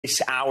This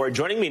hour.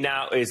 Joining me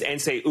now is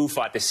Nse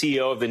Ufot, the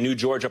CEO of the New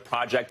Georgia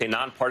Project, a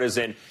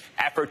nonpartisan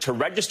effort to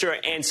register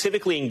and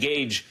civically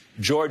engage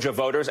Georgia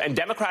voters, and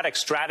Democratic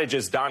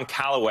strategist Don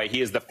Calloway.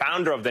 He is the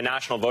founder of the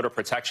National Voter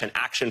Protection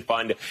Action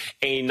Fund,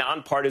 a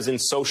nonpartisan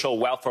social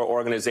welfare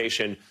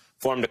organization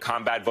formed to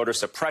combat voter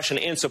suppression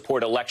and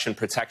support election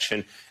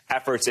protection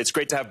efforts. It's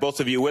great to have both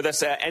of you with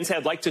us. Nse,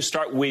 I'd like to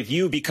start with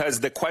you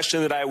because the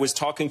question that I was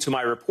talking to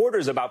my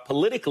reporters about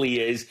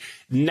politically is,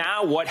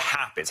 now what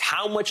happens?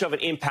 How much of an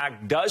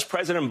impact does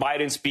President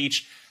Biden's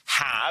speech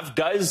have?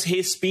 Does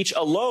his speech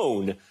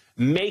alone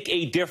make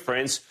a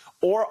difference?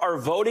 Or are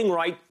voting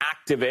rights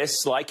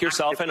activists like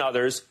yourself and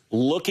others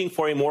looking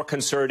for a more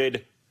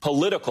concerted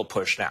political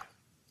push now?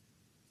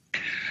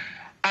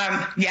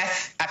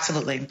 Yes,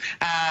 absolutely.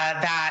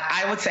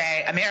 That I would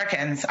say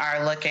Americans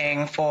are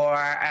looking for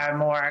a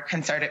more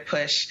concerted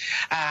push.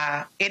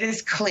 It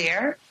is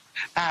clear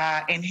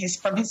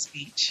from his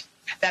speech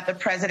that the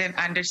president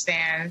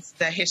understands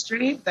the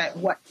history, that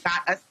what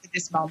got us to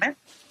this moment.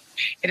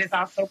 It is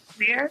also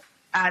clear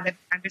that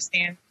he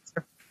understands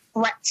the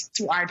threat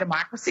to our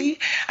democracy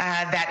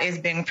that is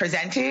being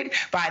presented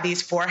by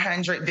these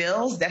 400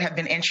 bills that have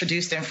been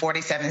introduced in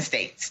 47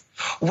 states.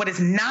 What is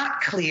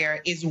not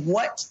clear is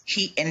what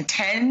he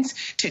intends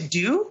to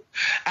do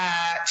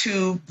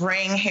to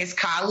bring his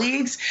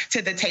colleagues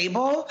to the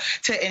table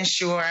to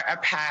ensure a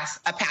path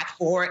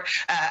forward,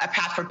 a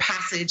path for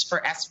passage for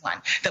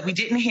S1. That we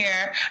didn't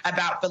hear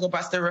about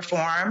filibuster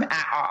reform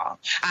at all.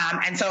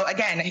 And so,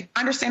 again,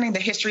 understanding the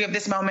history of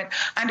this moment,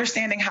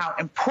 understanding how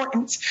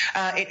important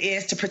it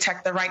is to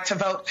protect the right to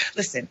vote.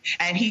 Listen,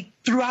 and he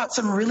threw out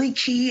some really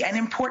key and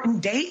important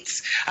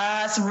dates,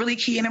 some really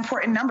key and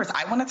important numbers.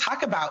 I want to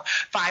talk about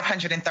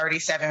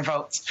 537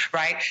 votes,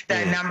 right?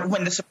 The number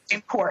when the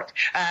Supreme Court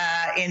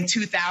in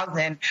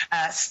 2000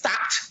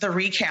 stopped the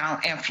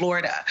recount in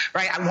Florida,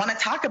 right? I want to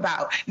talk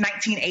about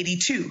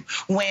 1982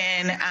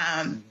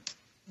 when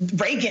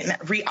Reagan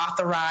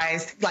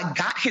reauthorized,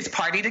 got his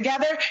party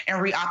together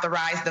and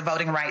reauthorized the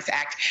Voting Rights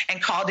Act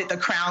and called it the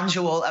crown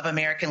jewel of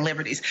American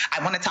liberties.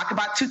 I want to talk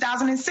about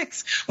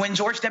 2006 when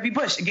George W.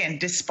 Bush, again,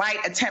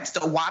 despite attempts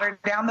to water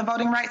down the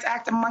Voting Rights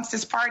Act amongst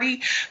his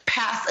party,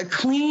 passed a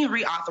clean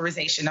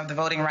reauthorization of the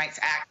Voting Rights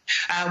Act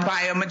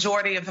by a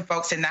majority of the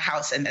folks in the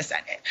House and the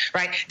Senate,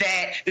 right?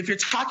 That if you're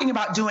talking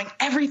about doing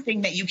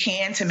everything that you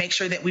can to make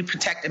sure that we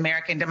protect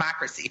American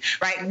democracy,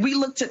 right? We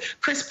look to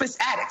Crispus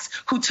Attucks,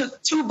 who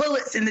took 2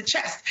 bullets in the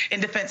chest in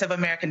defense of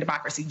American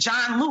democracy.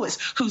 John Lewis,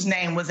 whose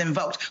name was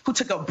invoked, who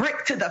took a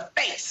brick to the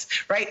face,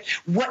 right?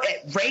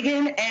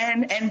 Reagan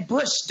and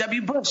Bush,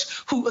 W. Bush,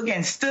 who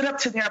again stood up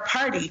to their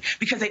party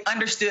because they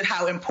understood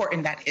how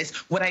important that is.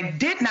 What I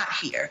did not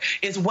hear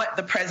is what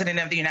the President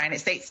of the United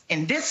States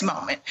in this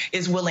moment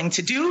is willing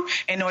to do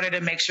in order to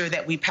make sure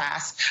that we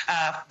pass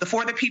the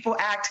For the People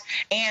Act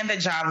and the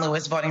John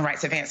Lewis Voting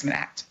Rights Advancement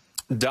Act.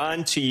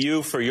 Don, to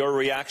you for your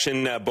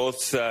reaction,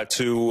 both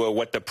to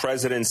what the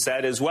president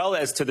said, as well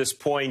as to this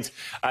point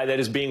that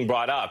is being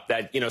brought up,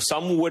 that,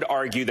 some would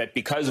argue that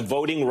because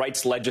voting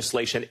rights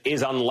legislation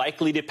is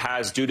unlikely to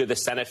pass due to the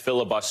Senate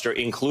filibuster,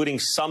 including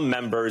some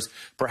members,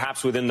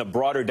 perhaps within the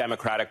broader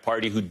Democratic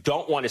Party, who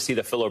don't want to see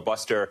the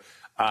filibuster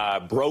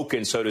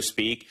broken, so to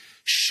speak,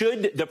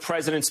 should the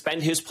president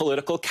spend his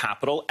political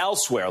capital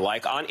elsewhere,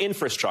 like on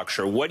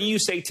infrastructure? What do you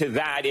say to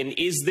that? And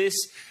is this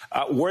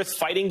worth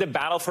fighting the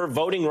battle for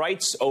voting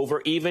rights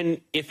over,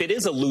 even if it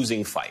is a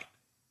losing fight?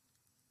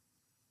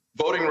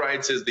 Voting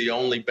rights is the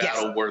only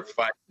battle worth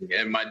fighting.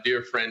 And my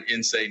dear friend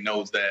Nse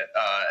knows that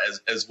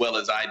as well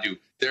as I do.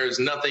 There is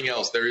nothing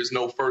else. There is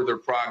no further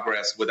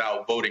progress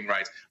without voting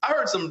rights. I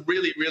heard some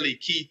really, really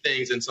key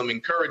things and some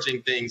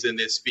encouraging things in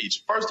this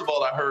speech. First of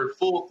all, I heard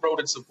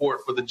full-throated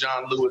support for the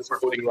John Lewis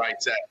Voting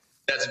Rights Act.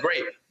 That's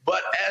great.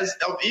 But as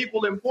of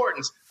equal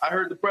importance, I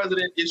heard the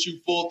president issue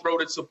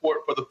full-throated support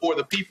for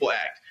the People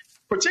Act.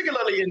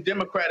 Particularly in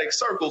Democratic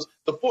circles,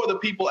 the For the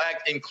People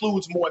Act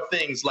includes more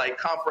things like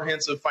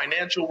comprehensive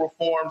financial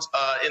reforms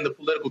in the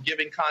political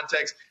giving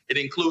context. It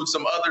includes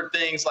some other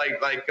things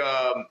like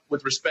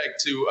with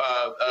respect to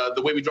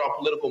the way we draw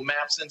political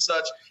maps and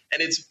such.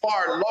 And it's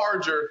far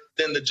larger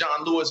than the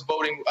John Lewis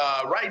Voting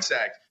Rights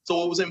Act.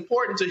 So it was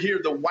important to hear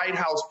the White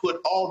House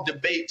put all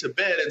debate to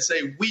bed and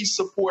say, we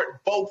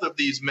support both of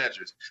these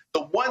measures.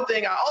 The one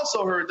thing I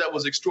also heard that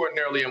was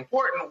extraordinarily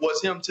important was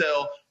him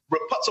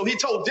so he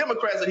told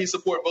Democrats that he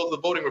supported both the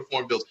voting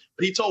reform bills,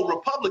 but he told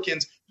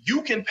Republicans,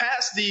 you can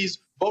pass these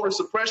voter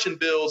suppression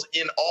bills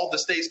in all the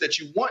states that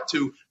you want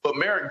to, but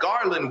Merrick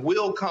Garland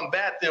will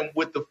combat them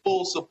with the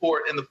full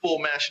support and the full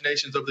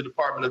machinations of the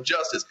Department of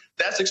Justice.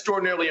 That's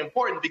extraordinarily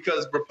important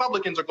because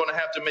Republicans are going to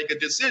have to make a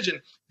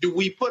decision. Do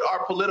we put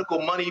our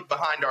political money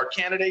behind our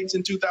candidates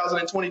in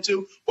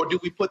 2022, or do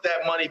we put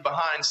that money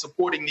behind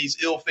supporting these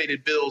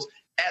ill-fated bills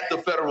at the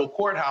federal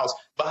courthouse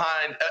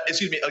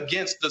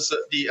against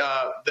the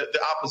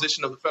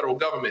opposition of the federal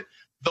government?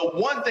 The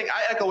one thing,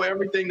 I echo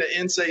everything that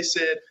Nse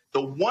said.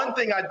 The one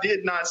thing I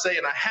did not say,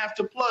 and I have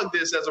to plug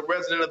this as a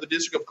resident of the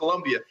District of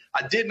Columbia,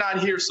 I did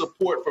not hear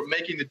support for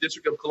making the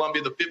District of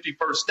Columbia the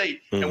 51st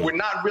state. And we're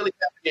not really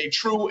having a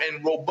true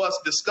and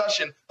robust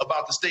discussion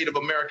about the state of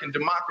American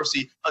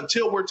democracy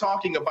until we're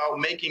talking about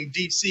making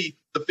D.C.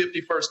 the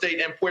 51st state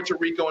and Puerto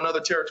Rico and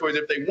other territories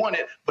if they want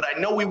it. But I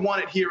know we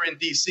want it here in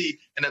D.C.,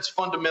 and that's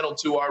fundamental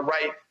to our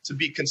right to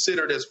be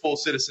considered as full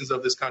citizens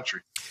of this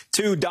country.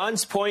 To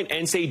Don's point,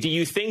 Nse, do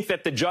you think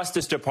that the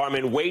Justice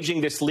Department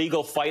waging this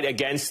legal fight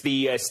against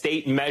the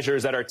state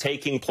measures that are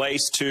taking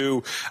place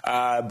to,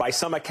 by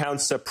some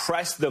accounts,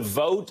 suppress the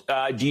vote,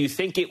 do you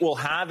think it will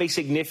have a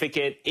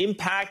significant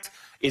impact?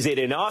 Is it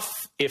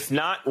enough? If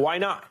not, why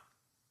not?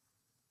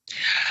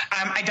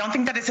 I don't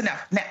think that it's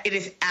enough. Now, it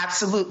is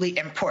absolutely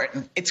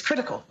important. It's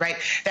critical, right,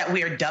 that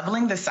we are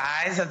doubling the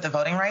size of the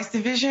Voting Rights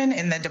Division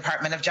in the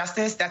Department of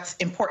Justice. That's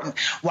important.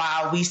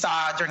 While we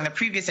saw during the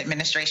previous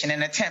administration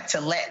an attempt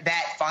to let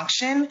that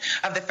function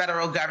of the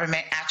federal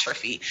government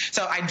atrophy.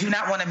 So I do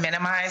not want to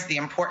minimize the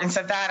importance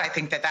of that. I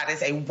think that that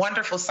is a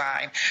wonderful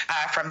sign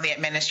from the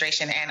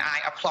administration, and I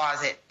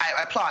applaud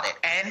it.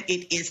 And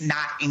it is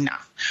not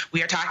enough.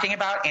 We are talking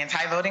about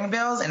anti-voting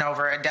bills in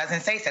over a dozen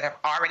states that have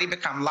already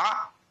become law.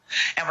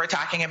 And we're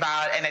talking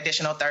about an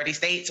additional 30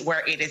 states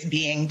where it is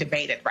being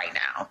debated right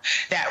now.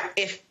 That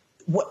if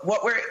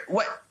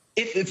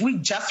we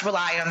just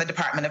rely on the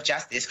Department of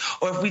Justice,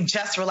 or if we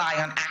just rely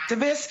on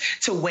activists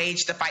to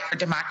wage the fight for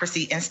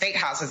democracy in state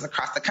houses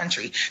across the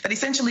country, that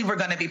essentially we're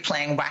going to be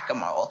playing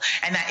whack-a-mole,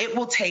 and that it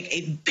will take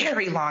a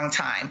very long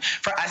time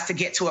for us to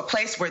get to a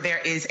place where there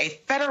is a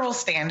federal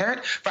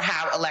standard for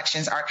how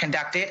elections are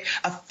conducted,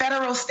 a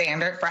federal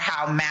standard for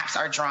how maps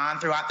are drawn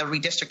throughout the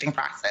redistricting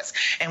process.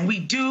 And we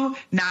do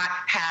not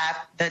have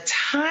the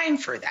time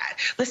for that.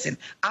 Listen,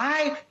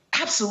 I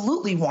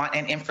absolutely want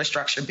an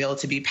infrastructure bill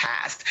to be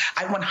passed.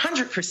 I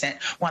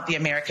 100% want the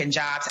American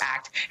Jobs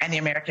Act and the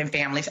American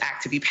Families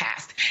Act to be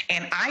passed.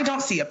 And I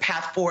don't see a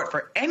path forward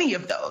for any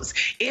of those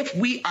if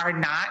we don't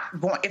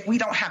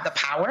have the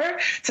power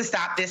to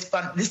stop this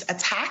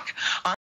attack on